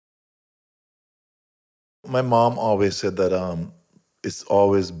My mom always said that it's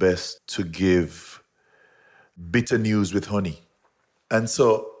always best to give bitter news with honey. And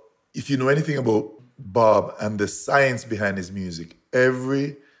so, if you know anything about Bob and the science behind his music,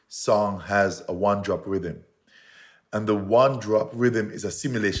 every song has a one drop rhythm. And the one drop rhythm is a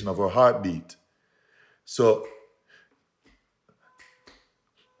simulation of our heartbeat. So,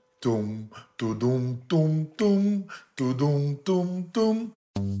 tum, tu dum, tum, tu dum, tum.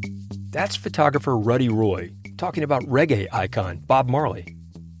 That's photographer Ruddy Roy talking about reggae icon Bob Marley.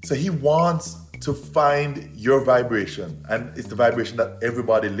 So he wants to find your vibration, and it's the vibration that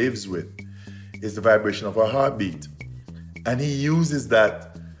everybody lives with. It's the vibration of our heartbeat. And he uses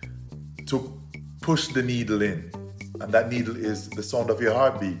that to push the needle in. And that needle is the sound of your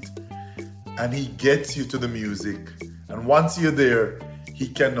heartbeat. And he gets you to the music. And once you're there, he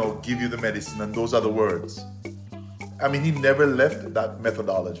can now give you the medicine, and those are the words. I mean, he never left that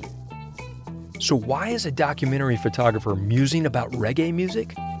methodology. So why is a documentary photographer musing about reggae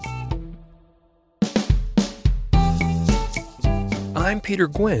music? I'm Peter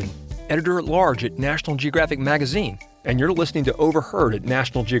Gwynn, editor-at-large at National Geographic Magazine, and you're listening to Overheard at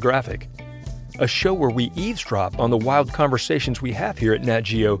National Geographic, a show where we eavesdrop on the wild conversations we have here at Nat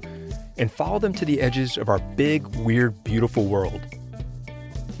Geo and follow them to the edges of our big, weird, beautiful world.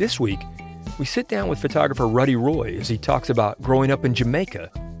 This week, we sit down with photographer Ruddy Roy as he talks about growing up in Jamaica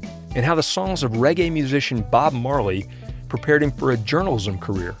and how the songs of reggae musician Bob Marley prepared him for a journalism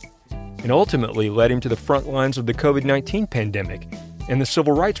career and ultimately led him to the front lines of the COVID-19 pandemic and the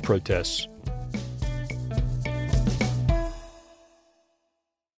civil rights protests.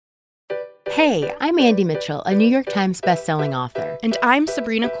 Hey, I'm Andy Mitchell, a New York Times bestselling author. And I'm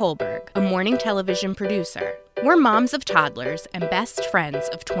Sabrina Kohlberg, a morning television producer. We're moms of toddlers and best friends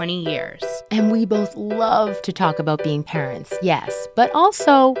of 20 years. And we both love to talk about being parents, yes, but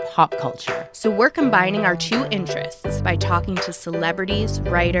also pop culture. So we're combining our two interests by talking to celebrities,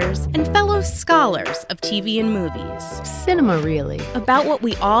 writers, and fellow scholars of TV and movies. Cinema, really. About what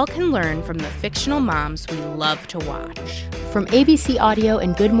we all can learn from the fictional moms we love to watch. From ABC Audio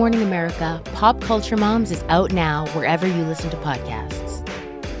and Good Morning America, Pop Culture Moms is out now wherever you listen to podcasts.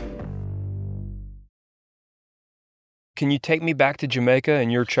 Can you take me back to Jamaica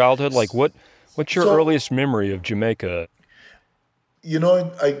and your childhood? Like, what's your earliest memory of Jamaica? You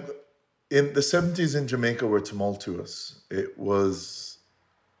know, in the 70s in Jamaica were tumultuous.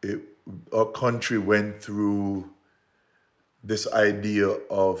 Our country went through this idea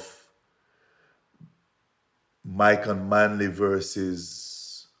of Mike and Manley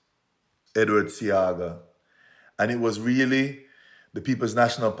versus Edward Seaga. And it was really the People's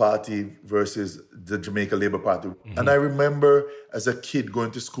National Party versus the Jamaica Labour Party. Mm-hmm. And I remember as a kid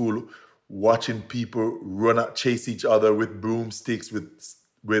going to school, watching people chase each other with broomsticks,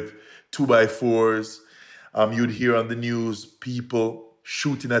 with 2x4s. You'd hear on the news people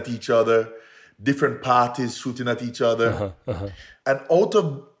shooting at each other, different parties shooting at each other. And out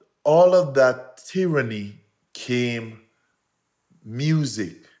of all of that tyranny came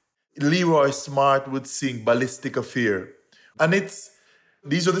music. Leroy Smart would sing Ballistic Affair. And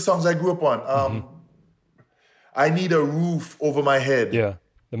these are the songs I grew up on. I Need a Roof Over My Head. Yeah,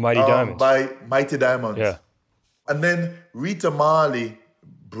 the Mighty Diamonds. By Mighty Diamonds. Yeah. And then Rita Marley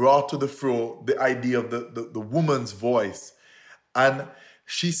brought to the fore the idea of the woman's voice. And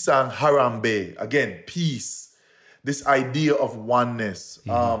she sang Harambe, again, peace, this idea of oneness.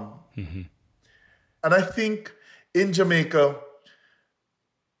 And I think in Jamaica,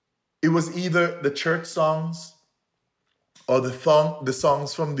 it was either the church songs or the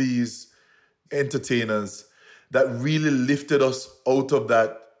songs from these entertainers that really lifted us out of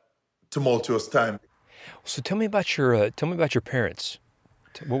that tumultuous time. So tell me about your parents.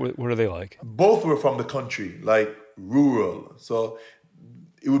 What are they like? Both were from the country, like rural. So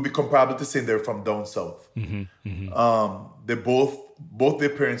it would be comparable to saying they're from down south. They both their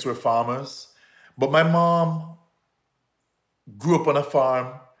parents were farmers, but my mom grew up on a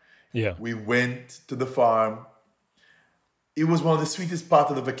farm. Yeah, we went to the farm. It was one of the sweetest parts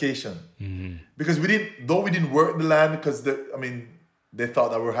of the vacation because we didn't work the land because they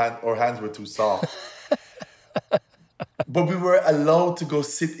thought that our hands were too soft. But we were allowed to go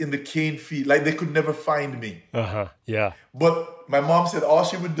sit in the cane field. Like they could never find me. Yeah. But my mom said all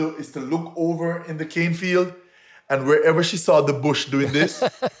she would do is to look over in the cane field, and wherever she saw the bush doing this,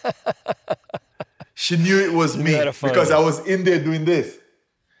 she knew it was me because I was in there doing this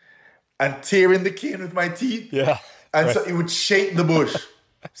and tearing the cane with my teeth. Yeah. And so it would shake the bush.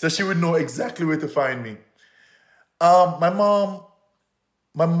 So she would know exactly where to find me. My mom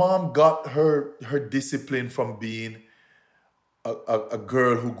got her discipline from being a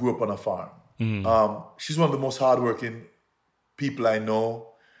girl who grew up on a farm. She's one of the most hardworking people I know.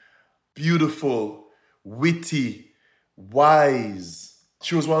 Beautiful, witty, wise.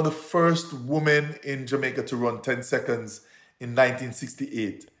 She was one of the first women in Jamaica to run 10 seconds in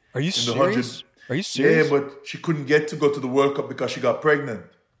 1968. Are you in serious? Are you Yeah, serious? but she couldn't get to go to the World Cup because she got pregnant.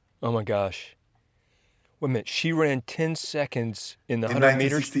 Oh my gosh. Wait a minute. She ran 10 seconds in the In 100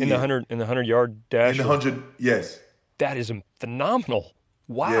 meters, in the 100-yard dash. In the 100, yes. That is phenomenal.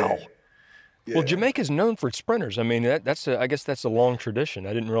 Wow. Yeah. Yeah. Well, Jamaica's known for its sprinters. I mean, I guess that's a long tradition.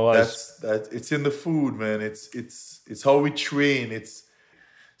 I didn't realize. It's in the food, man. It's how we train.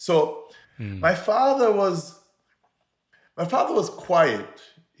 My father was quiet.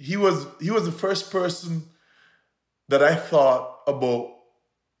 He was the first person that I thought about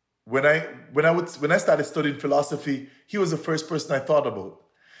when I started studying philosophy. He was the first person I thought about,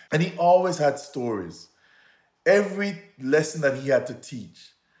 and he always had stories. Every lesson that he had to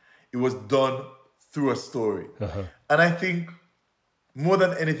teach, it was done through a story. Uh-huh. And I think more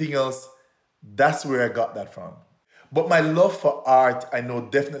than anything else, that's where I got that from. But my love for art, I know,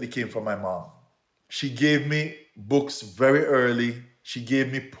 definitely came from my mom. She gave me books very early. She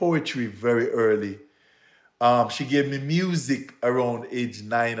gave me poetry very early. She gave me music around age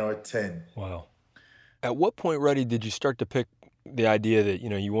 9 or 10. Wow. At what point, Ruddy, did you start to pick the idea that,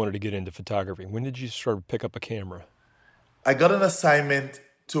 you wanted to get into photography? When did you start to pick up a camera? I got an assignment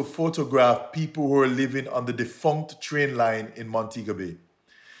to photograph people who were living on the defunct train line in Montego Bay.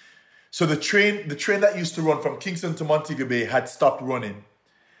 So the train that used to run from Kingston to Montego Bay had stopped running.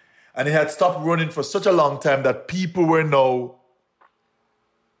 And it had stopped running for such a long time that people were now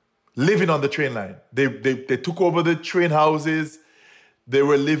living on the train line. They took over the train houses. They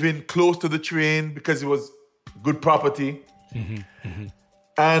were living close to the train because it was good property.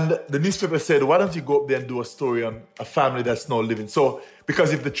 And the newspaper said, why don't you go up there and do a story on a family that's now living? So,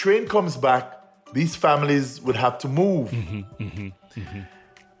 because if the train comes back, these families would have to move.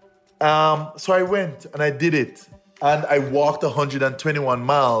 So I went and I did it. And I walked 121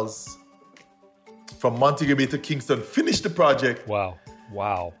 miles from Montego Bay to Kingston, finished the project.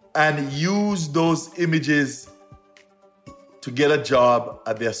 Wow. And used those images to get a job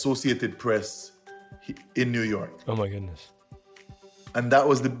at the Associated Press in New York. Oh my goodness. And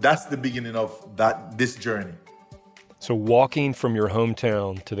that's the beginning of this journey. So walking from your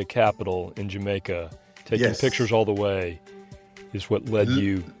hometown to the capital in Jamaica, taking pictures all the way, is what led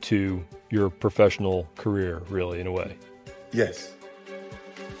you to your professional career, really, in a way. Yes.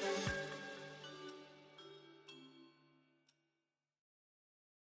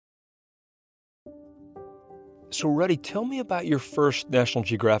 So, Ruddy, tell me about your first National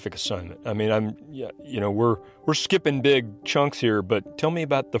Geographic assignment. I mean, we're skipping big chunks here, but tell me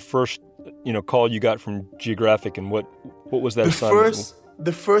about the first, call you got from Geographic and what was that assignment?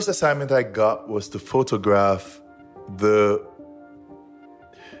 The first assignment I got was to photograph the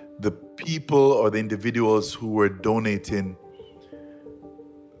people or the individuals who were donating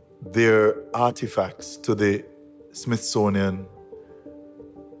their artifacts to the Smithsonian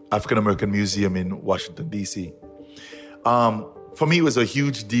African American Museum in Washington, D.C. For me, it was a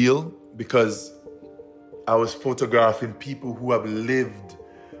huge deal because I was photographing people who have lived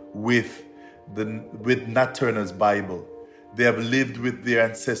with Nat Turner's Bible. They have lived with their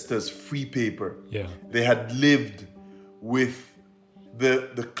ancestors' free paper. Yeah. They had lived with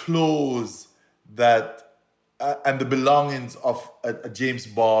the clothes that and the belongings of a James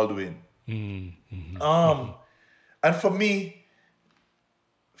Baldwin. And for me,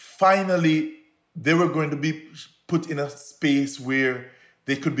 finally, they were going to be put in a space where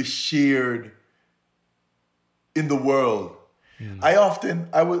they could be shared in the world. I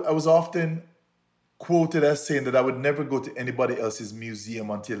was often quoted as saying that I would never go to anybody else's museum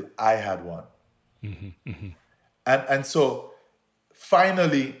until I had one. And so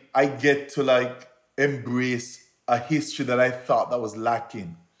finally I get to embrace a history that I thought that was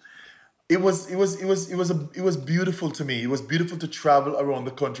lacking. It was beautiful to me. It was beautiful to travel around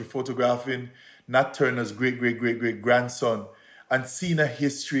the country photographing Nat Turner's great-great-great-great-grandson and seeing a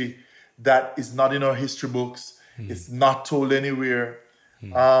history that is not in our history books. It's not told anywhere.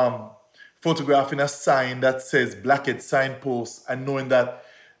 Photographing a sign that says Blackhead Signpost and knowing that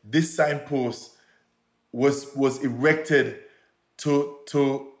this signpost was erected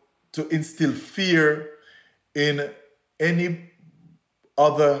to instill fear in any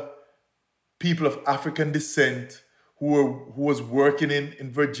other people of African descent who was working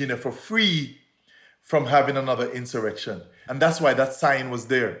in Virginia for free from having another insurrection. And that's why that sign was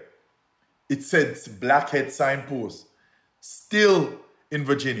there. It said Blackhead Signpost, still in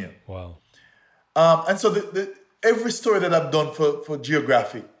Virginia. Wow. And so every story that I've done for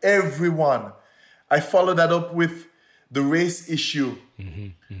Geographic, everyone, I followed that up with the race issue,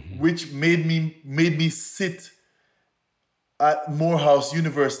 which made me sit at Morehouse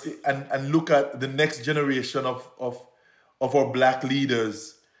University and look at the next generation of our Black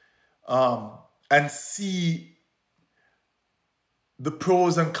leaders, and see the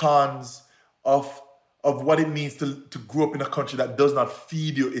pros and cons of what it means to grow up in a country that does not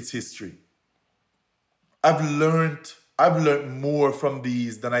feed you its history. I've learned more from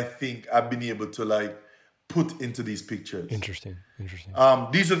these than I think I've been able to like put into these pictures. Interesting.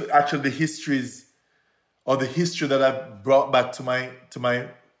 These are actually the histories, or the history that I've brought back to my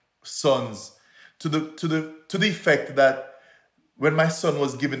sons, to the effect that when my son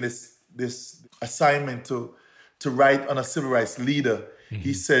was given this assignment to write on a civil rights leader,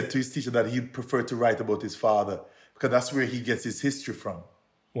 he said to his teacher that he'd prefer to write about his father because that's where he gets his history from.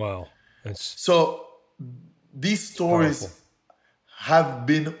 Wow. So these stories powerful. Have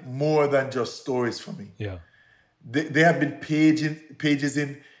been more than just stories for me. Yeah. They have been pages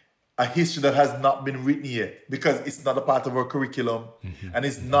in a history that has not been written yet because it's not a part of our curriculum and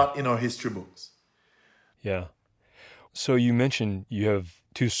it's not in our history books. Yeah. So you mentioned you have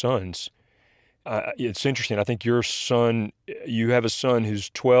two sons. It's interesting. I think you have a son who's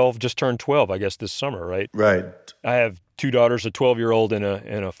 12, just turned 12, I guess, this summer, right? Right. I have two daughters, a 12-year-old and a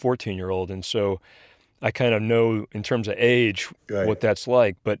 14-year-old. And so I kind of know in terms of age what that's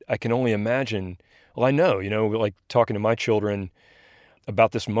like, but I can only imagine. Well, I know, like talking to my children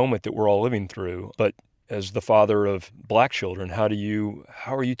about this moment that we're all living through. But as the father of Black children, how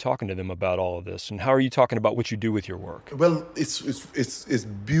are you talking to them about all of this? And how are you talking about what you do with your work? Well, it's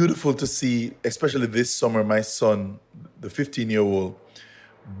beautiful to see, especially this summer, my son, the 15-year-old,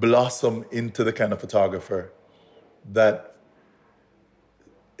 blossom into the kind of photographer that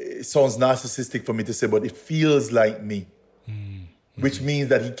it sounds narcissistic for me to say, but it feels like me, which means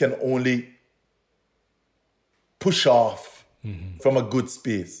that he can only push off from a good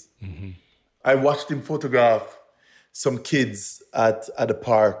space. I watched him photograph some kids at a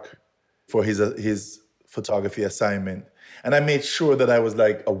park for his photography assignment. And I made sure that I was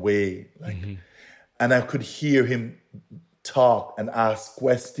like away, and I could hear him talk and ask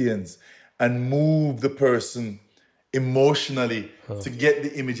questions and move the person emotionally to get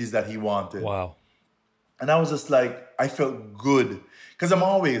the images that he wanted. Wow. And I was just like, I felt good. Because I'm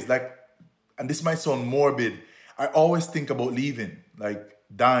always like, and this might sound morbid, I always think about leaving, like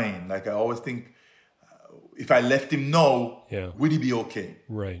dying. Like I always think, if I left him now, would he be okay?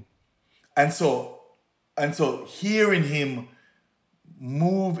 Right. And so hearing him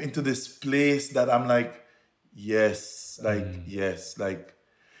move into this place that I'm like, yes, like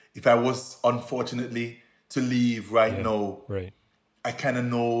if I was unfortunately to leave right now, I kind of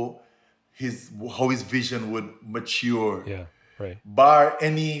know how his vision would mature. Yeah, right. Bar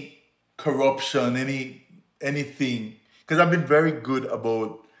any corruption, anything. Because I've been very good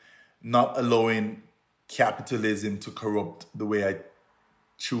about not allowing capitalism to corrupt the way I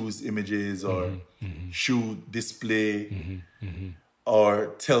choose images or shoot, display,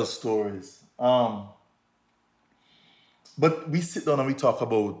 or tell stories. But we sit down and we talk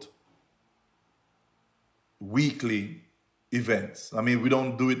about weekly events. I mean, we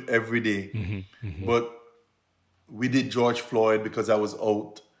don't do it every day, but we did George Floyd because I was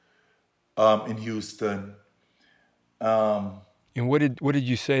out in Houston. And what did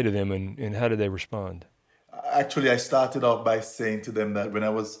you say to them, and how did they respond? Actually, I started off by saying to them that when I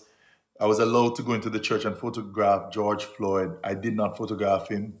was allowed to go into the church and photograph George Floyd, I did not photograph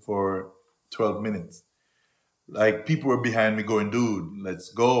him for 12 minutes. Like, people were behind me going, dude, let's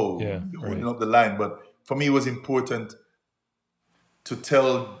go, holding up the line. But for me, it was important to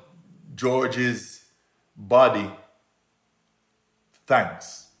tell George's body,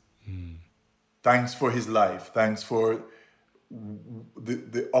 thanks. Thanks for his life. Thanks for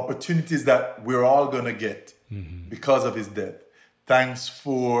the opportunities that we're all going to get because of his death. Thanks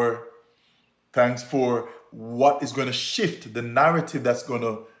for what is going to shift the narrative that's going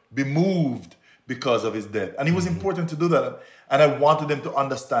to be moved because of his death. And it was important to do that. And I wanted them to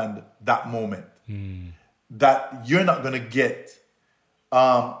understand that moment. That you're not going to get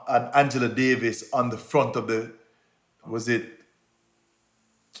an Angela Davis on the front of the, was it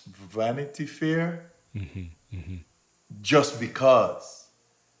Vanity Fair? Just because.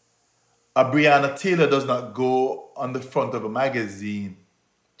 A Breonna Taylor does not go on the front of a magazine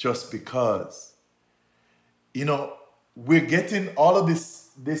just because. You know, we're getting all of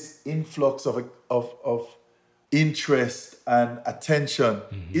this influx of interest and attention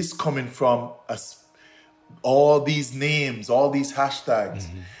is coming from all these names, all these hashtags.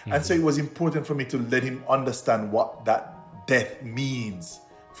 And so it was important for me to let him understand what that death means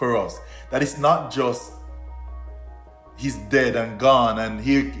for us. That it's not just he's dead and gone and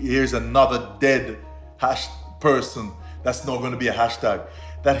here's another dead person that's not going to be a hashtag.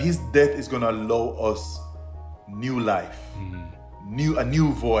 That his death is going to allow us new life, a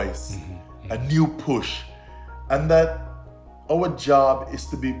new voice, a new push. And that our job is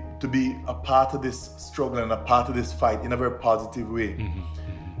to be a part of this struggle and a part of this fight in a very positive way.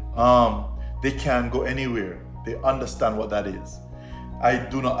 They can't go anywhere. They understand what that is. I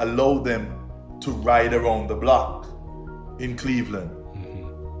do not allow them to ride around the block in Cleveland.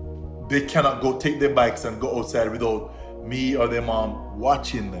 They cannot go take their bikes and go outside without me or their mom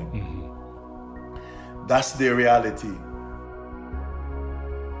watching them. That's their reality.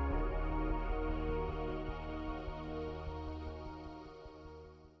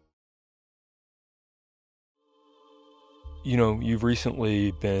 You know, you've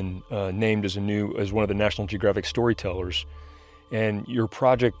recently been named as one of the National Geographic storytellers, and your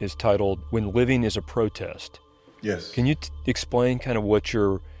project is titled "When Living is a Protest." Yes. Can you explain kind of what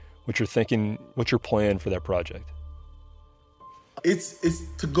you're thinking, what's your plan for that project? It's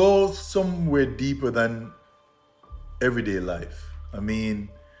to go somewhere deeper than everyday life. I mean,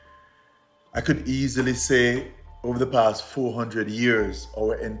 I could easily say over the past 400 years,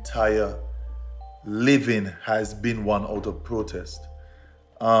 our entire living has been one out of protest.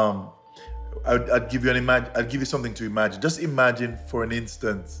 I'd give you something to imagine. Just imagine for an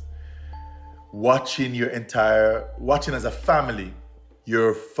instant watching as a family,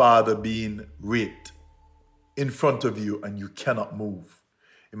 your father being raped in front of you and you cannot move.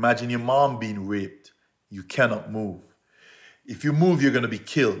 Imagine your mom being raped, you cannot move. If you move, you're going to be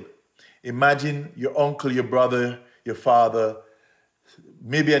killed. Imagine your uncle, your brother, your father,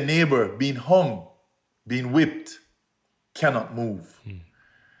 maybe a neighbor being hung, being whipped, cannot move.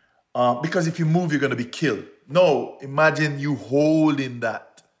 Because if you move, you're going to be killed. No, imagine you holding that.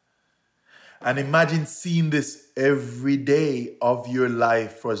 And imagine seeing this every day of your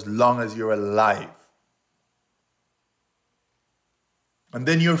life for as long as you're alive. And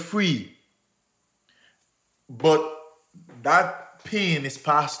then you're free. But that pain is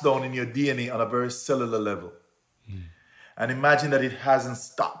passed down in your DNA on a very cellular level. And imagine that it hasn't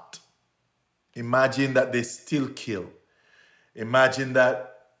stopped. Imagine that they still kill. Imagine that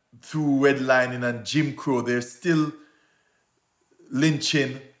through redlining and Jim Crow, there's still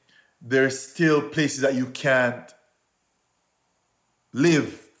lynching. There's still places that you can't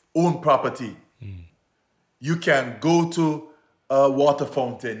live, own property. You can't go to a water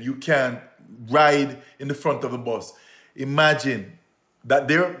fountain. You can't ride in the front of a bus. Imagine that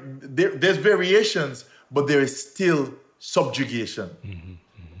there's variations, but there is still subjugation.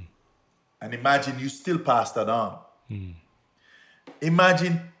 And imagine you still pass that on.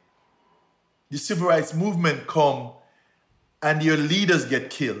 Imagine the civil rights movement come and your leaders get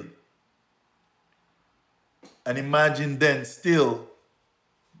killed. And imagine then still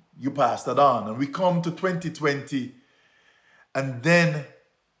you pass that on. And we come to 2020 and then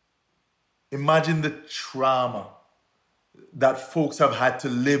imagine the trauma that folks have had to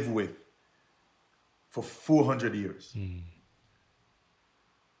live with for 400 years.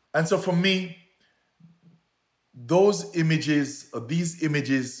 And so for me, these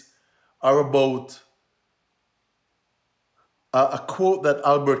images are about a quote that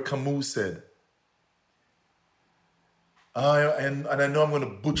Albert Camus said. And I know I'm going to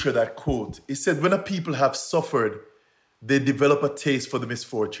butcher that quote. He said, when a people have suffered, they develop a taste for the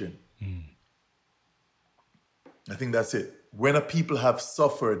misfortune. I think that's it. When a people have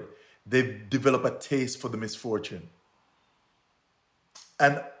suffered, they develop a taste for the misfortune.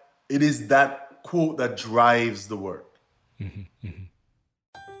 And it is that quote that drives the work.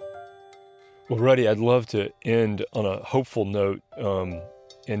 Well, Ruddy, I'd love to end on a hopeful note,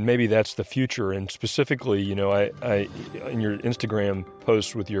 and maybe that's the future. And specifically, you know, I in your Instagram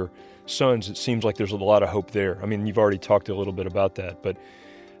posts with your sons, it seems like there's a lot of hope there. I mean, you've already talked a little bit about that, but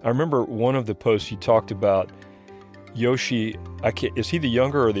I remember one of the posts you talked about Yoshi. Is he the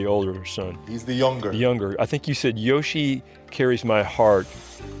younger or the older son? He's the younger. The younger. I think you said Yoshi carries my heart,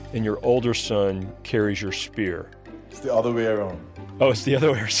 and your older son carries your spear. It's the other way around. Oh, it's the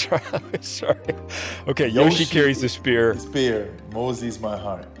other way. Sorry. Okay, Yoshi carries the spear. The spear. Moses my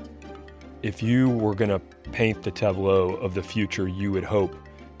heart. If you were going to paint the tableau of the future you would hope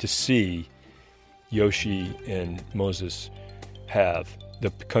to see Yoshi and Moses have,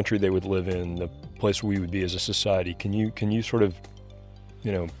 the country they would live in, the place we would be as a society, can you sort of,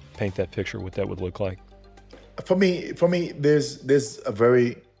 you know, paint that picture, what that would look like? For me, there's a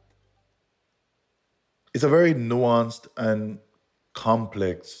very it's a very nuanced and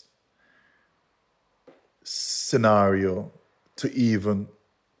complex scenario to even,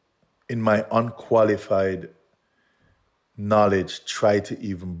 in my unqualified knowledge, try to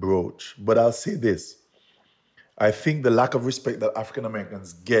even broach. But I'll say this. I think the lack of respect that African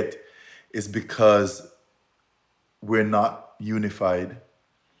Americans get is because we're not unified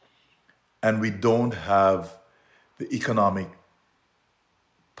and we don't have the economic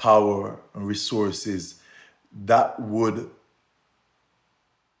power and resources that would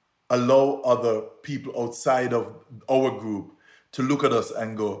allow other people outside of our group to look at us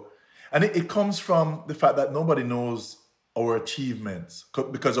and go. And it comes from the fact that nobody knows our achievements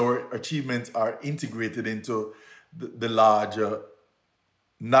because our achievements are integrated into the larger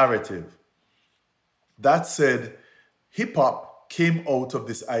narrative. That said, hip hop came out of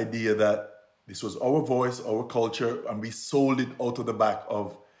this idea that this was our voice, our culture, and we sold it out of the back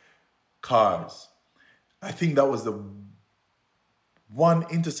of cars. I think that was the one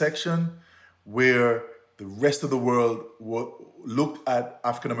intersection where the rest of the world looked at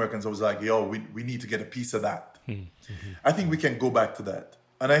African Americans and was like, yo, we need to get a piece of that. Mm-hmm. I think we can go back to that.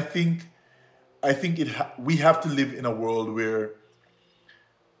 And I think we have to live in a world where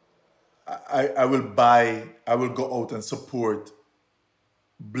I will go out and support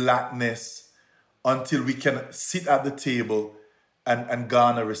Blackness until we can sit at the table and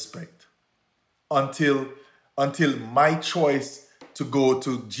garner respect. Until my choice to go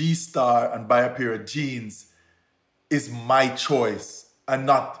to G-Star and buy a pair of jeans is my choice and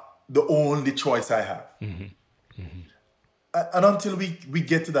not the only choice I have. Mm-hmm. Mm-hmm. And until we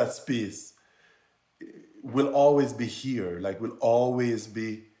get to that space, we'll always be here. Like, we'll always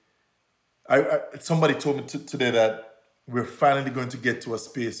be... somebody told me today that we're finally going to get to a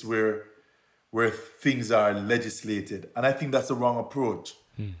space where things are legislated. And I think that's the wrong approach.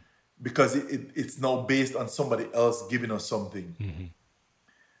 Because it's now based on somebody else giving us something. Mm-hmm.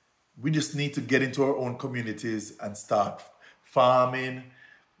 We just need to get into our own communities and start farming,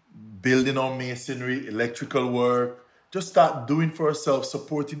 building our masonry, electrical work. Just start doing for ourselves,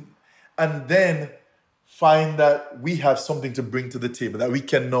 supporting, and then find that we have something to bring to the table, that we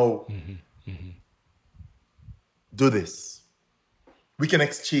can now do this. We can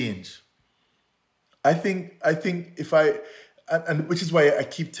exchange. I think if I... And which is why I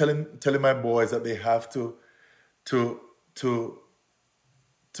keep telling my boys that they have to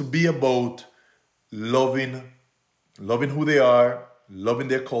be about loving who they are, loving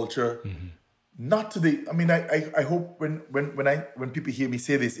their culture. Mm-hmm. Not to the... I mean, I hope when people hear me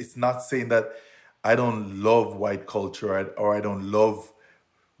say this, it's not saying that I don't love white culture or I don't love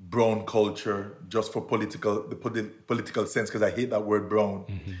brown culture just for political sense, because I hate that word brown.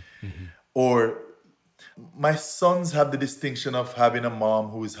 Mm-hmm. Mm-hmm. Or... my sons have the distinction of having a mom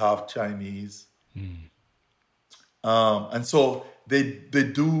who is half Chinese. And so they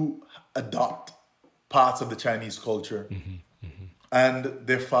do adopt parts of the Chinese culture. Mm-hmm. Mm-hmm. And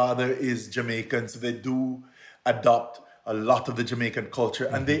their father is Jamaican, so they do adopt a lot of the Jamaican culture.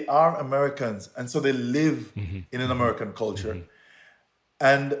 Mm-hmm. And they are Americans, and so they live in an American culture. Mm-hmm.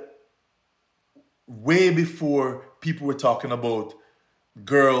 And way before people were talking about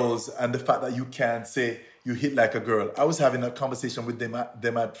girls and the fact that you can't say you hit like a girl, I was having a conversation with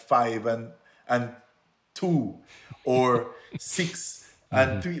them at 5 and 2 or 6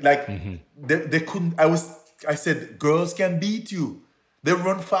 and 3. Like they couldn't. I said, girls can beat you. They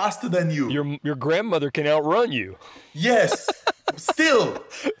run faster than you. Your grandmother can outrun you. Yes, still.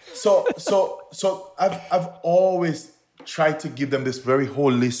 So I've always tried to give them this very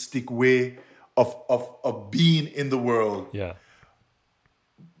holistic way of being in the world. Yeah.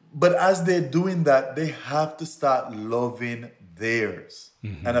 But as they're doing that, they have to start loving theirs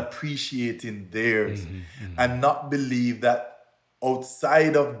and appreciating theirs and not believe that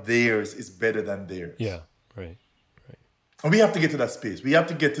outside of theirs is better than theirs. Yeah, right. And we have to get to that space. We have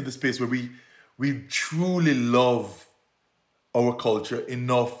to get to the space where we truly love our culture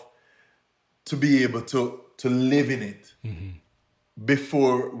enough to be able to live in it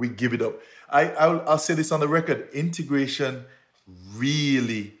before we give it up. I'll say this on the record. Integration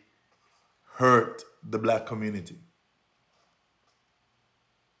really hurt the Black community.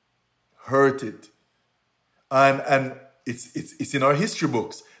 Hurt it. And it's in our history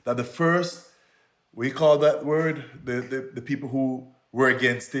books that the first, we call that word, the people who were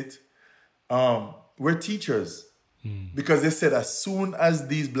against it, were teachers. Because they said as soon as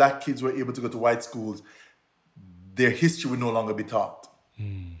these Black kids were able to go to white schools, their history would no longer be taught.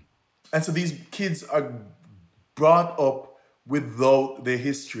 And so these kids are brought up without their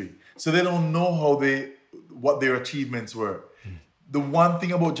history. So they don't know what their achievements were. The one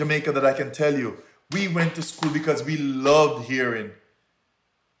thing about Jamaica that I can tell you, We went to school because we loved hearing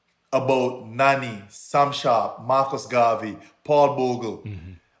about Nani, Sam Sharp, Marcus Garvey, Paul Bogle,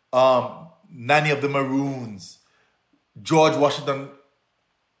 Nanny of the Maroons, George Washington,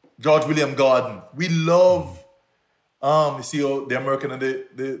 George William Gordon. We love, you see how the American and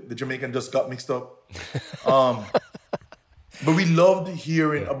the Jamaican just got mixed up. But we loved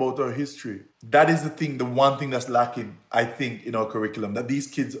hearing about our history. That is the one thing that's lacking, I think, in our curriculum, that these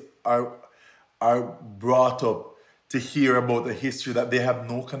kids are brought up to hear about a history that they have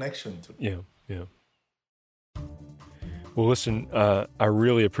no connection to. Yeah. Well, listen, I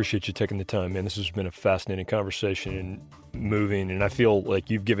really appreciate you taking the time, man. This has been a fascinating conversation and moving, and I feel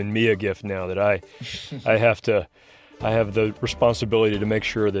like you've given me a gift now that I have the responsibility to make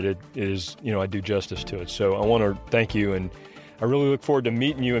sure that it is, I do justice to it. So I want to thank you, and I really look forward to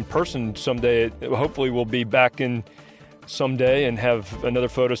meeting you in person someday. Hopefully we'll be back in someday and have another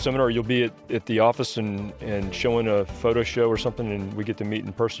photo seminar, or you'll be at the office and showing a photo show or something, and we get to meet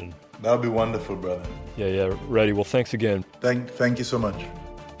in person. That would be wonderful, brother. Yeah, ready. Well, thanks again. Thank you so much.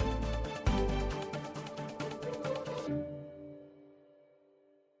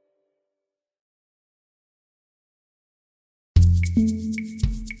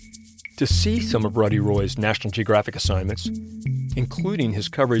 To see some of Ruddy Roy's National Geographic assignments, including his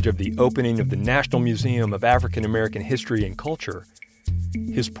coverage of the opening of the National Museum of African American History and Culture,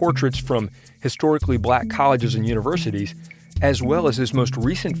 his portraits from historically black colleges and universities, as well as his most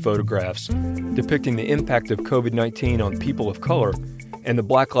recent photographs depicting the impact of COVID-19 on people of color and the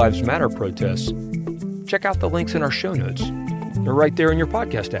Black Lives Matter protests, check out the links in our show notes. They're right there in your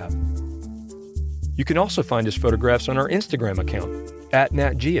podcast app. You can also find his photographs on our Instagram account,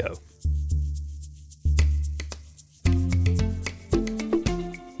 @NatGeo.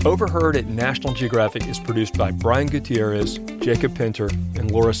 Overheard at National Geographic is produced by Brian Gutierrez, Jacob Pinter,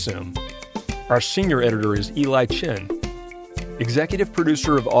 and Laura Sim. Our senior editor is Eli Chen. Executive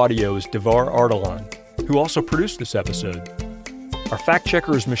producer of audio is Devar Ardalan, who also produced this episode. Our fact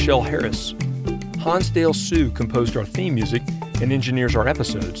checker is Michelle Harris. Hansdale Sue composed our theme music and engineers our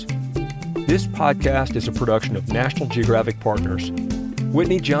episodes. This podcast is a production of National Geographic Partners.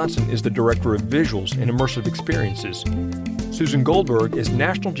 Whitney Johnson is the director of visuals and immersive experiences. Susan Goldberg is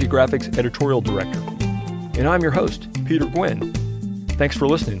National Geographic's editorial director. And I'm your host, Peter Gwynn. Thanks for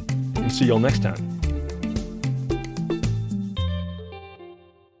listening, and see y'all next time.